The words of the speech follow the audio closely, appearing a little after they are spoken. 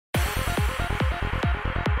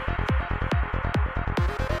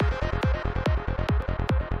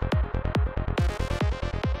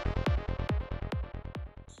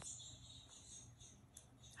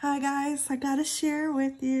Hi guys, I gotta share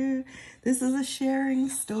with you. This is a sharing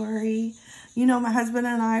story. You know, my husband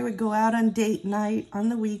and I would go out on date night on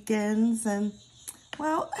the weekends and,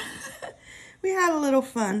 well, we had a little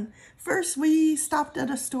fun. First, we stopped at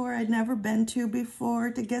a store I'd never been to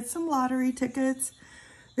before to get some lottery tickets.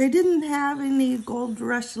 They didn't have any Gold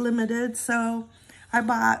Rush Limited, so I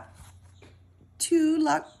bought 2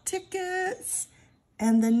 luck tickets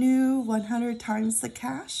and the new 100 times the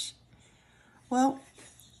cash. Well,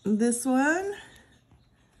 this one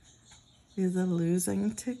is a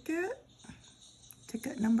losing ticket,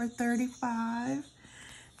 ticket number 35.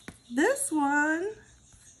 This one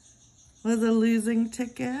was a losing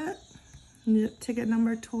ticket, ticket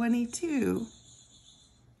number 22.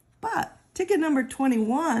 But ticket number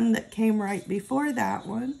 21 that came right before that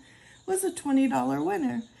one was a $20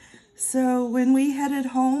 winner. So when we headed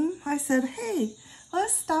home, I said, hey,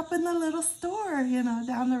 let's stop in the little store, you know,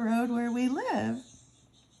 down the road where we live.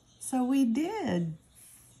 So we did.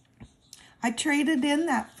 I traded in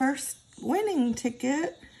that first winning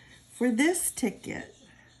ticket for this ticket,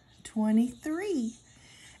 23.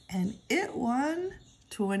 And it won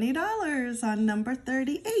 $20 on number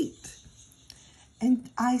 38. And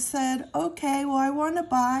I said, okay, well, I want to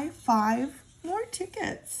buy 5 more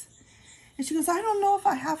tickets. And she goes, I don't know if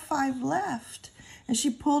I have 5 left. And she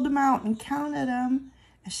pulled them out and counted them.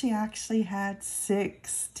 And she actually had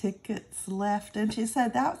 6 tickets left. And she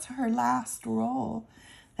said that's her last roll.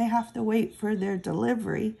 They have to wait for their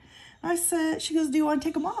delivery. I said, she goes, do you want to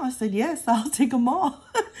take them all? I said, yes, I'll take them all.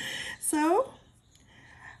 So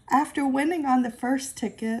after winning on the first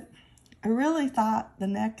ticket, I really thought the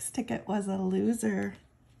next ticket was a loser.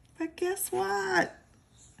 But guess what?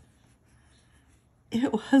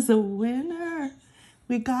 It was a winner.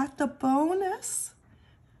 We got the bonus.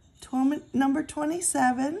 Number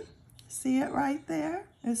 27, see it right there?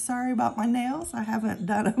 And sorry about my nails. I haven't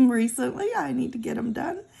done them recently. I need to get them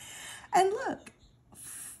done. And look,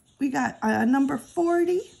 we got a number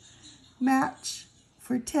 40 match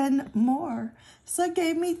for 10 more. So it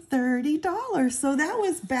gave me $30. So that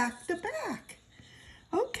was back to back.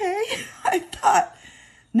 Okay, I thought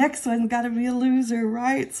next one's got to be a loser,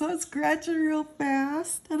 right? So it's scratching real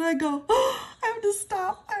fast. And I go, oh, I have to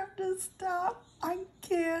stop. I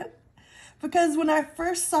can't. Because when I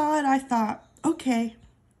first saw it, I thought, okay,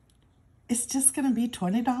 it's just going to be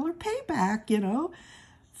 $20 payback, you know,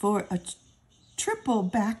 for a triple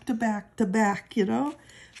back to back to back, you know.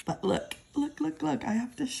 But look, I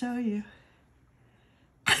have to show you.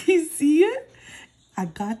 You see it? I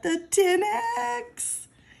got the 10X.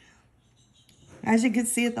 As you can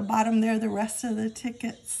see at the bottom there, the rest of the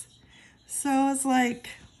tickets. So it's like,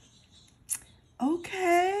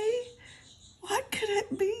 okay, what could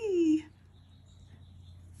it be?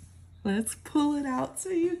 Let's pull it out so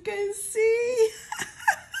you can see.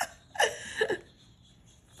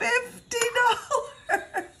 $50.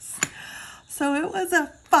 So it was a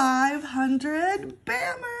 500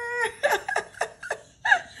 Bammer.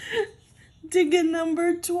 Ticket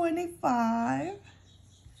number 25.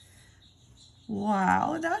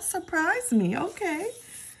 Wow, that surprised me. Okay.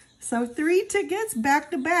 So 3 tickets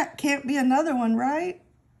back to back. Can't be another one, right?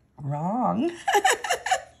 Wrong.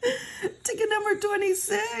 Ticket number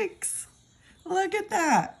 26. Look at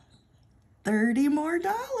that. $30 more.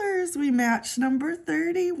 We matched number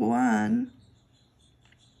 31.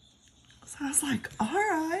 So I was like, all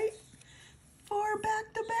right. 4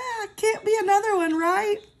 back to back. Can't be another one,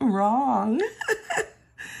 right? Wrong.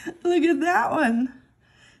 Look at that one.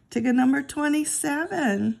 Ticket number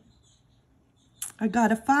 27. I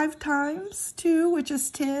got a 5 times 2, which is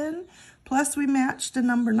 10. Plus we matched a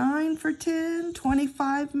number 9 for 10,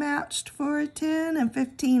 25 matched for a 10, and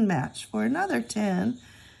 15 matched for another 10.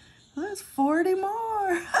 Well, that's 40 more.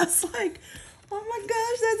 I was like, oh my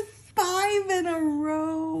gosh, that's 5 in a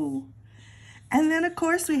row. And then, of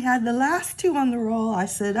course, we had the last 2 on the roll. I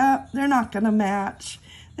said, oh, they're not going to match.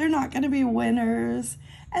 They're not going to be winners.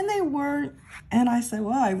 And they weren't. And I said,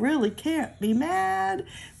 well, I really can't be mad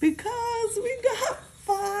because we got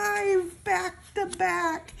 5 back to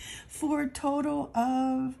back for a total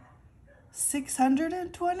of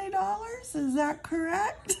 $620. Is that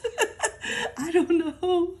correct? I don't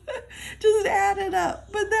know. Just add it up.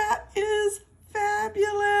 But that is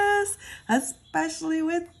fabulous, especially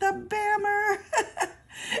with the Bammer.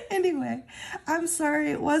 Anyway, I'm sorry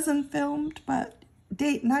it wasn't filmed, but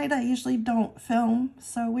date night I usually don't film,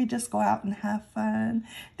 so we just go out and have fun.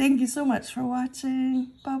 Thank you so much for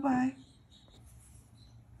watching. Bye-bye.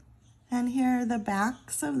 And here are the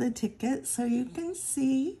backs of the tickets, so you can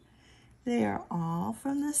see they are all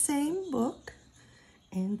from the same book,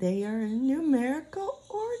 and they are in numerical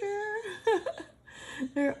order.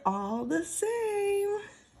 They're all the same.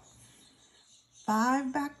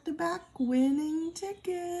 5 back-to-back winning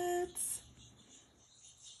tickets.